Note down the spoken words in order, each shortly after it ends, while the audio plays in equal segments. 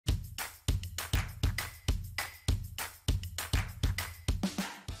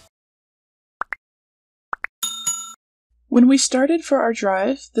When we started for our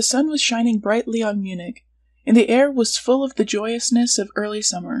drive, the sun was shining brightly on Munich, and the air was full of the joyousness of early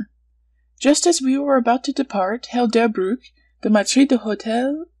summer. Just as we were about to depart, Herr Derbruck, the maitre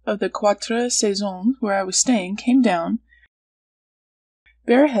d'hotel of the Quatre Saisons where I was staying, came down,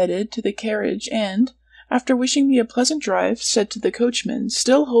 bareheaded, to the carriage and, after wishing me a pleasant drive, said to the coachman,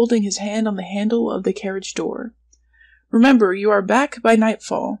 still holding his hand on the handle of the carriage door, "Remember, you are back by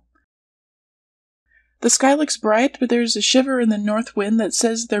nightfall. The sky looks bright, but there is a shiver in the north wind that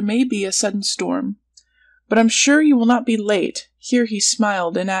says there may be a sudden storm. But I'm sure you will not be late." Here he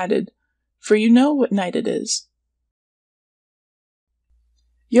smiled and added, "For you know what night it is."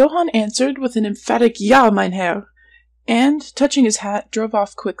 Johann answered with an emphatic "Ja, mein Herr," and, touching his hat, drove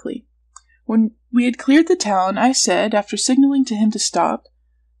off quickly. When we had cleared the town, I said, after signaling to him to stop,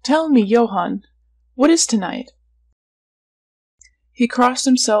 "Tell me, Johann, what is tonight?" He crossed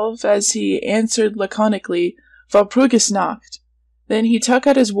himself as he answered laconically, "Walpurgisnacht." Then he took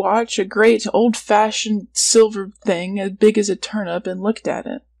out his watch, a great, old-fashioned silver thing as big as a turnip, and looked at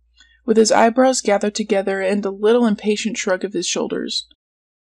it, with his eyebrows gathered together and a little impatient shrug of his shoulders.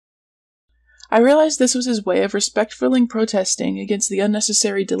 I realized this was his way of respectfully protesting against the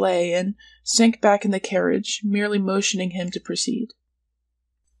unnecessary delay, and sank back in the carriage, merely motioning him to proceed.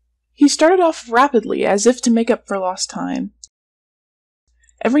 He started off rapidly, as if to make up for lost time.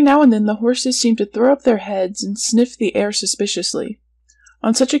 Every now and then the horses seemed to throw up their heads and sniff the air suspiciously.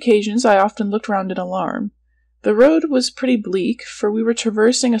 On such occasions I often looked round in alarm. The road was pretty bleak, for we were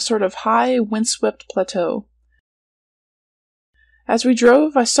traversing a sort of high, wind-swept plateau. As we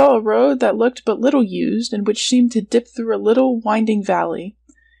drove, I saw a road that looked but little used, and which seemed to dip through a little winding valley.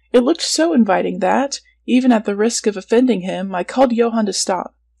 It looked so inviting that, even at the risk of offending him, I called Johann to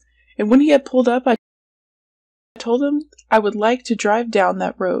stop, and when he had pulled up, I told him I would like to drive down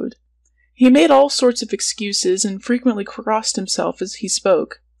that road. He made all sorts of excuses, and frequently crossed himself as he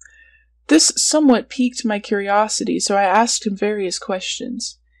spoke. This somewhat piqued my curiosity, so I asked him various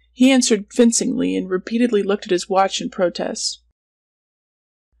questions. He answered fencingly, and repeatedly looked at his watch in protest.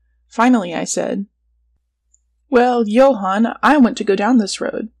 Finally I said, "Well, Johann, I want to go down this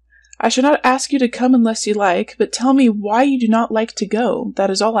road. I shall not ask you to come unless you like, but tell me why you do not like to go.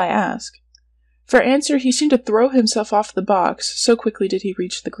 That is all I ask." For answer he seemed to throw himself off the box, so quickly did he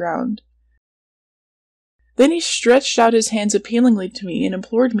reach the ground. Then he stretched out his hands appealingly to me and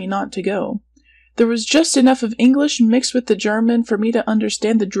implored me not to go. There was just enough of English mixed with the German for me to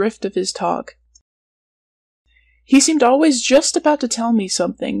understand the drift of his talk. He seemed always just about to tell me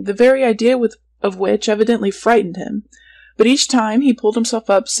something, the very idea of which evidently frightened him, but each time he pulled himself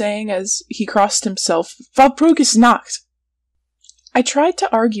up, saying as he crossed himself, "Walpurgisnacht!" I tried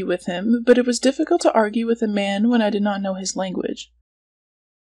to argue with him, but it was difficult to argue with a man when I did not know his language.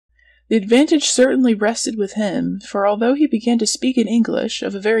 The advantage certainly rested with him, for although he began to speak in English,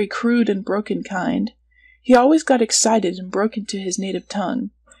 of a very crude and broken kind, he always got excited and broke into his native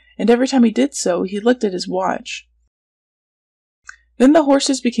tongue, and every time he did so, he looked at his watch. Then the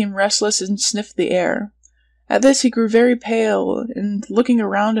horses became restless and sniffed the air. At this he grew very pale, and looking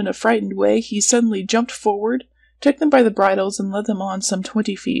around in a frightened way, he suddenly jumped forward, took them by the bridles, and led them on some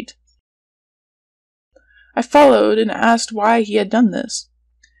 20 feet. I followed, and asked why he had done this.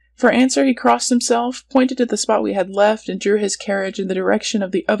 For answer he crossed himself, pointed to the spot we had left, and drew his carriage in the direction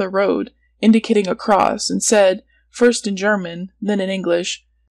of the other road, indicating a cross, and said, first in German, then in English,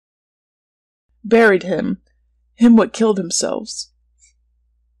 "Buried him what killed themselves."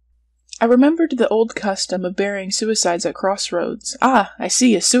 I remembered the old custom of burying suicides at crossroads. Ah, I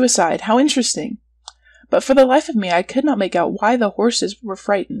see, a suicide, how interesting! But for the life of me I could not make out why the horses were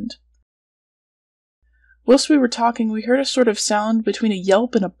frightened. Whilst we were talking, we heard a sort of sound between a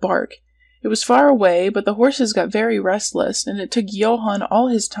yelp and a bark. It was far away, but the horses got very restless, and it took Johann all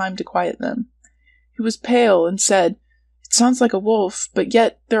his time to quiet them. He was pale, and said, "It sounds like a wolf, but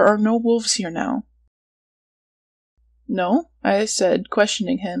yet there are no wolves here now." "No?" I said,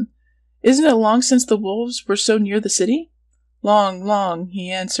 questioning him. "Isn't it long since the wolves were so near the city?" "Long, long," he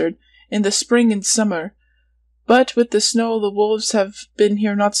answered, "in the spring and summer. But with the snow the wolves have been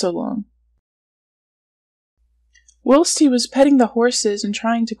here not so long." Whilst he was petting the horses and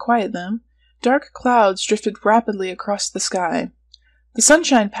trying to quiet them, dark clouds drifted rapidly across the sky. The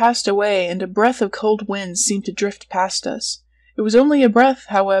sunshine passed away, and a breath of cold wind seemed to drift past us. It was only a breath,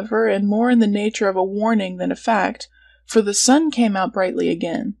 however, and more in the nature of a warning than a fact, for the sun came out brightly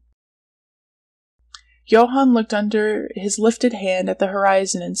again. Johann looked under his lifted hand at the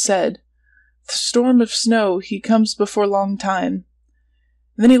horizon and said, "The storm of snow, he comes before long time."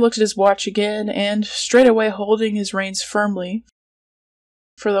 Then he looked at his watch again, and, straightway holding his reins firmly,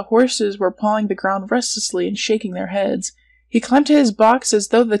 for the horses were pawing the ground restlessly and shaking their heads, He climbed to his box as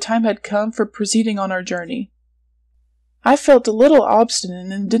though the time had come for proceeding on our journey. I felt a little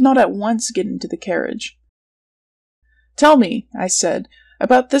obstinate and did not at once get into the carriage. "Tell me," I said,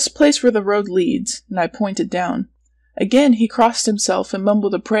 "about this place where the road leads," and I pointed down. Again he crossed himself and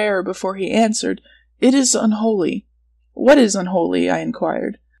mumbled a prayer before he answered, "It is unholy." "What is unholy?" I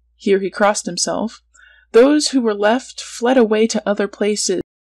inquired. Here he crossed himself. "Those who were left fled away to other places,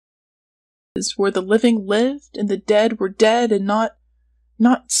 where the living lived and the dead were dead and not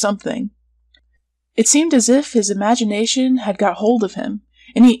something." It seemed as if his imagination had got hold of him,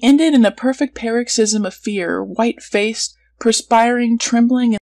 and he ended in a perfect paroxysm of fear, white-faced, perspiring,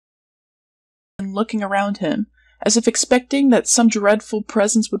 trembling, and looking around him, as if expecting that some dreadful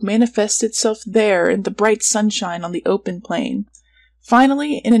presence would manifest itself there in the bright sunshine on the open plain.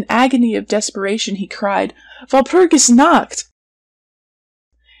 Finally, in an agony of desperation, he cried, "Walpurgis Nacht!"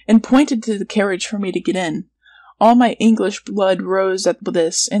 and pointed to the carriage for me to get in. All my English blood rose at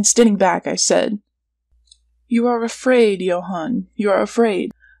this, and standing back, I said, "You are afraid, Johann, you are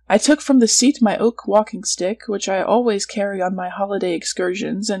afraid." I took from the seat my oak walking stick, which I always carry on my holiday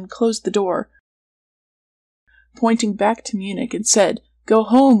excursions, and closed the door, pointing back to Munich, and said, "Go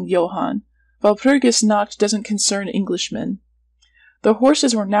home, Johann. Walpurgis Nacht doesn't concern Englishmen." The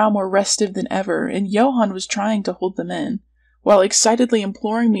horses were now more restive than ever, and Johann was trying to hold them in, while excitedly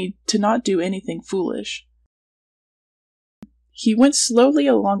imploring me to not do anything foolish. He went slowly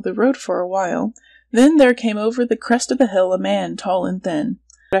along the road for a while. Then there came over the crest of the hill a man tall and thin.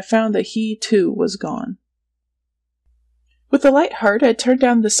 I found that he, too, was gone. With a light heart, I turned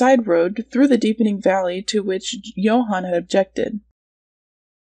down the side road through the deepening valley to which Johann had objected.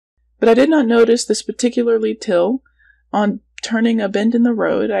 But I did not notice this particularly till, on turning a bend in the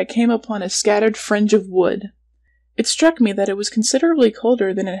road, I came upon a scattered fringe of wood. It struck me that it was considerably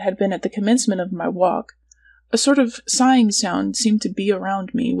colder than it had been at the commencement of my walk. A sort of sighing sound seemed to be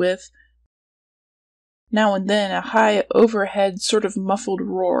around me, with, now and then, a high overhead sort of muffled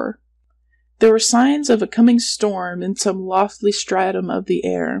roar. There were signs of a coming storm in some lofty stratum of the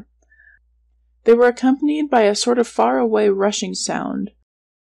air. They were accompanied by a sort of far-away rushing sound,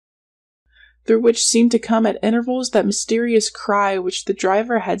 through which seemed to come at intervals that mysterious cry which the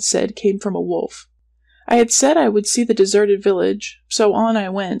driver had said came from a wolf. I had said I would see the deserted village, so on I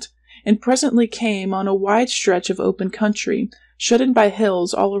went, and presently came on a wide stretch of open country, shut in by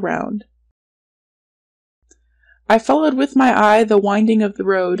hills all around. I followed with my eye the winding of the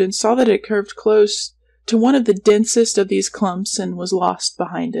road, and saw that it curved close to one of the densest of these clumps, and was lost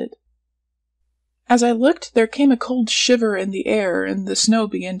behind it. As I looked, there came a cold shiver in the air, and the snow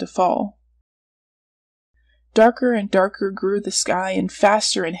began to fall. Darker and darker grew the sky, and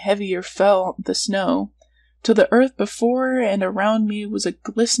faster and heavier fell the snow, till the earth before and around me was a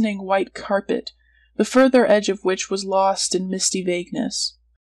glistening white carpet, the further edge of which was lost in misty vagueness.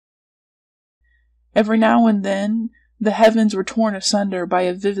 Every now and then the heavens were torn asunder by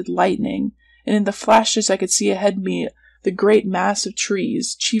a vivid lightning, and in the flashes I could see ahead me the great mass of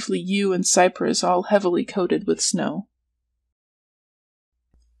trees, chiefly yew and cypress, all heavily coated with snow.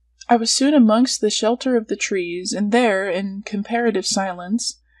 I was soon amongst the shelter of the trees, and there, in comparative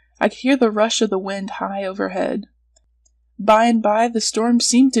silence, I could hear the rush of the wind high overhead. By and by the storm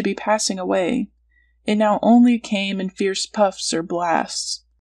seemed to be passing away. It now only came in fierce puffs or blasts.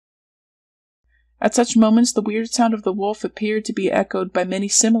 At such moments the weird sound of the wolf appeared to be echoed by many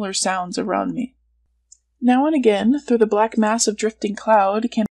similar sounds around me. Now and again, through the black mass of drifting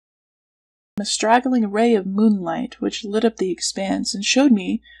cloud, came a straggling ray of moonlight which lit up the expanse and showed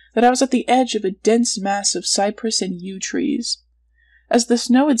me that I was at the edge of a dense mass of cypress and yew trees. As the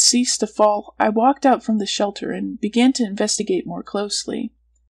snow had ceased to fall, I walked out from the shelter and began to investigate more closely.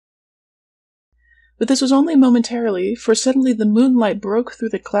 But this was only momentarily, for suddenly the moonlight broke through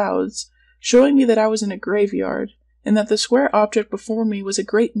the clouds, showing me that I was in a graveyard, and that the square object before me was a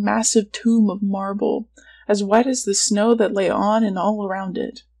great massive tomb of marble, as white as the snow that lay on and all around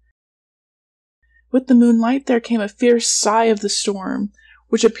it. With the moonlight there came a fierce sigh of the storm,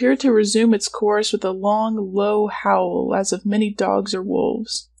 which appeared to resume its course with a long, low howl as of many dogs or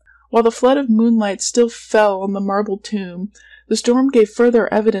wolves. While the flood of moonlight still fell on the marble tomb, the storm gave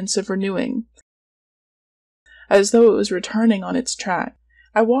further evidence of renewing, as though it was returning on its track.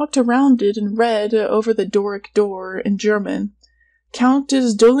 I walked around it and read over the Doric door in German,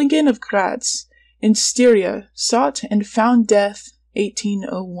 "Countess Dollingen of Graz, in Styria, sought and found death,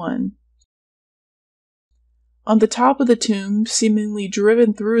 1801. On the top of the tomb, seemingly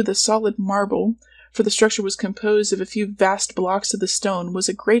driven through the solid marble, for the structure was composed of a few vast blocks of the stone, was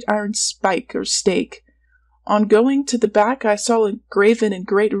a great iron spike or stake. On going to the back I saw engraven in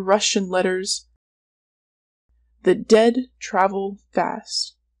great Russian letters, The dead travel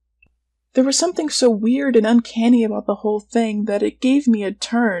fast. There was something so weird and uncanny about the whole thing that it gave me a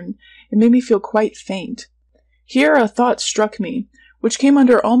turn and made me feel quite faint. Here a thought struck me, which came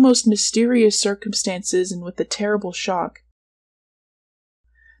under almost mysterious circumstances and with a terrible shock.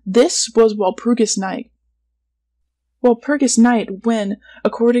 This was Walpurgis Night. Walpurgis Night, when,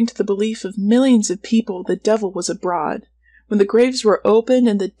 according to the belief of millions of people, the devil was abroad, when the graves were opened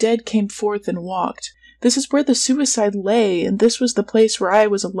and the dead came forth and walked. This is where the suicide lay, and this was the place where I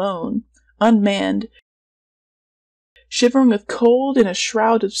was alone, unmanned, shivering with cold in a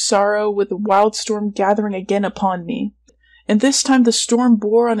shroud of sorrow, with a wild storm gathering again upon me. And this time the storm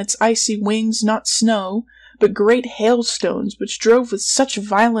bore on its icy wings not snow, but great hailstones, which drove with such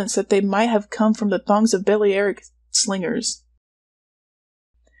violence that they might have come from the thongs of Balearic slingers.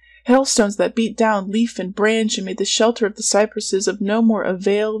 Hailstones that beat down leaf and branch and made the shelter of the cypresses of no more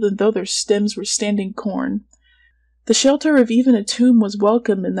avail than though their stems were standing corn. The shelter of even a tomb was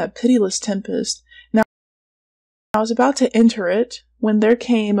welcome in that pitiless tempest. Now I was about to enter it, when there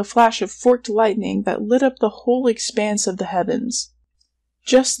came a flash of forked lightning that lit up the whole expanse of the heavens.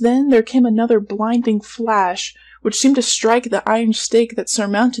 Just then there came another blinding flash, which seemed to strike the iron stake that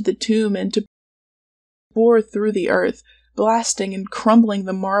surmounted the tomb and to bore through the earth, blasting and crumbling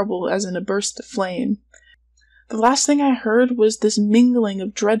the marble as in a burst of flame. The last thing I heard was this mingling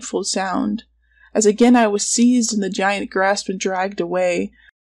of dreadful sound, as again I was seized in the giant grasp and dragged away,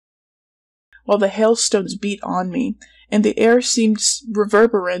 while the hailstones beat on me, and the air seemed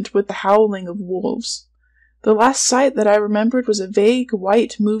reverberant with the howling of wolves. The last sight that I remembered was a vague,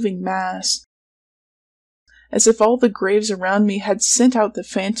 white, moving mass, as if all the graves around me had sent out the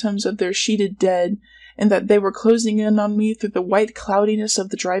phantoms of their sheeted dead, and that they were closing in on me through the white cloudiness of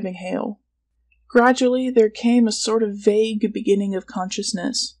the driving hail. Gradually there came a sort of vague beginning of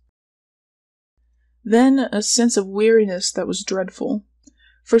consciousness. Then a sense of weariness that was dreadful,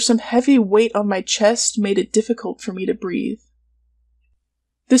 for some heavy weight on my chest made it difficult for me to breathe.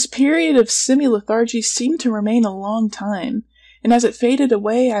 This period of semi-lethargy seemed to remain a long time, and as it faded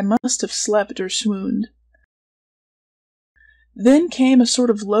away I must have slept or swooned. Then came a sort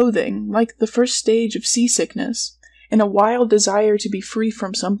of loathing, like the first stage of seasickness, and a wild desire to be free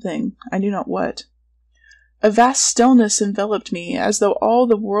from something, I knew not what. A vast stillness enveloped me, as though all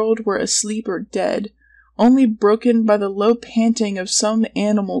the world were asleep or dead, only broken by the low panting of some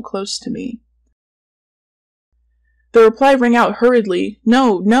animal close to me. The reply rang out hurriedly,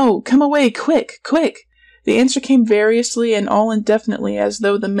 "No, no, come away, quick, quick!" The answer came variously and all indefinitely, as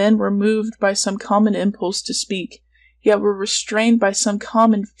though the men were moved by some common impulse to speak, yet were restrained by some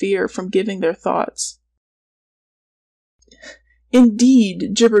common fear from giving their thoughts.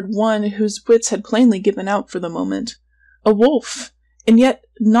 "Indeed," gibbered one whose wits had plainly given out for the moment. "A wolf! And yet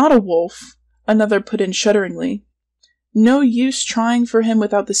not a wolf," another put in shudderingly. "No use trying for him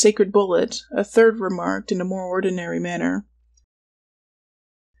without the sacred bullet," a third remarked in a more ordinary manner.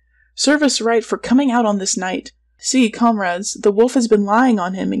 "Serve us right for coming out on this night. See, comrades, the wolf has been lying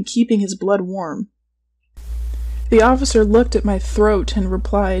on him and keeping his blood warm." The officer looked at my throat and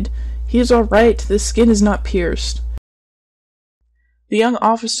replied, "He is all right, the skin is not pierced." The young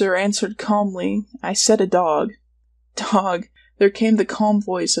officer answered calmly, "I said a dog." "Dog," there came the calm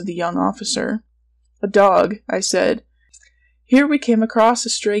voice of the young officer. "A dog," I said. Here we came across a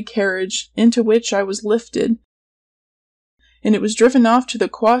stray carriage, into which I was lifted, and it was driven off to the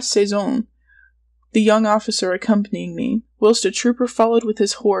Croix Saison, the young officer accompanying me, whilst a trooper followed with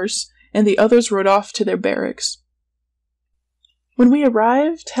his horse, and the others rode off to their barracks. When we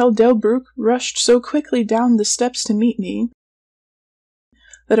arrived, Herr Delbrück rushed so quickly down the steps to meet me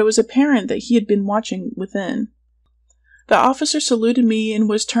that it was apparent that he had been watching within. The officer saluted me and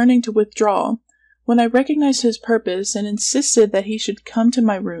was turning to withdraw, when I recognized his purpose and insisted that he should come to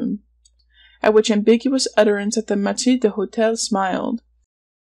my room, at which ambiguous utterance the maître d'hôtel smiled,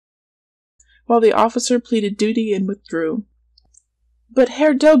 while the officer pleaded duty and withdrew. "But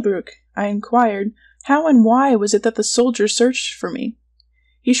Herr Delbrück," I inquired, "how and why was it that the soldier searched for me?"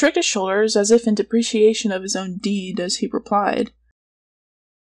 He shrugged his shoulders as if in depreciation of his own deed, as he replied,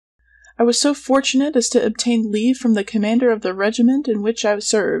 "I was so fortunate as to obtain leave from the commander of the regiment in which I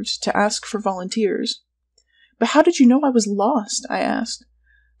served to ask for volunteers." "But how did you know I was lost?" I asked.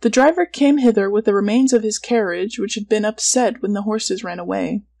 "The driver came hither with the remains of his carriage, which had been upset when the horses ran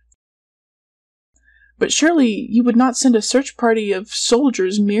away." "But surely you would not send a search party of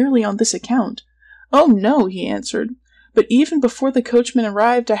soldiers merely on this account?" "Oh, no," he answered. "But even before the coachman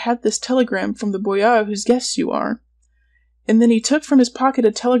arrived I had this telegram from the boyar whose guests you are." And then he took from his pocket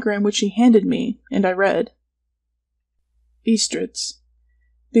a telegram which he handed me, and I read, "Bistritz.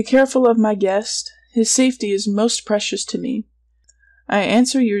 Be careful of my guest. His safety is most precious to me. I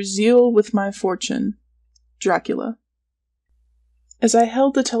answer your zeal with my fortune. Dracula. As I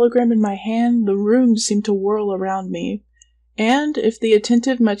held the telegram in my hand, the room seemed to whirl around me, and if the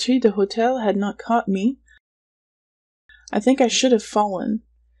attentive maitre d'hotel had not caught me, I think I should have fallen.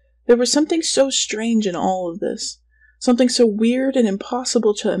 There was something so strange in all of this, something so weird and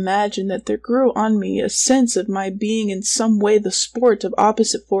impossible to imagine, that there grew on me a sense of my being in some way the sport of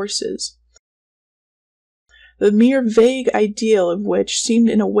opposite forces, the mere vague ideal of which seemed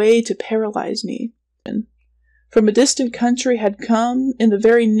in a way to paralyze me. From a distant country had come, in the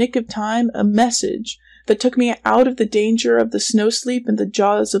very nick of time, a message that took me out of the danger of the snow sleep and the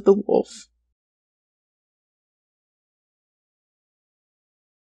jaws of the wolf.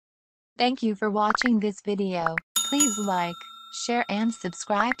 Thank you for watching this video. Please like, share and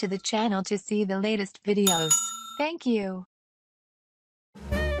subscribe to the channel to see the latest videos. Thank you.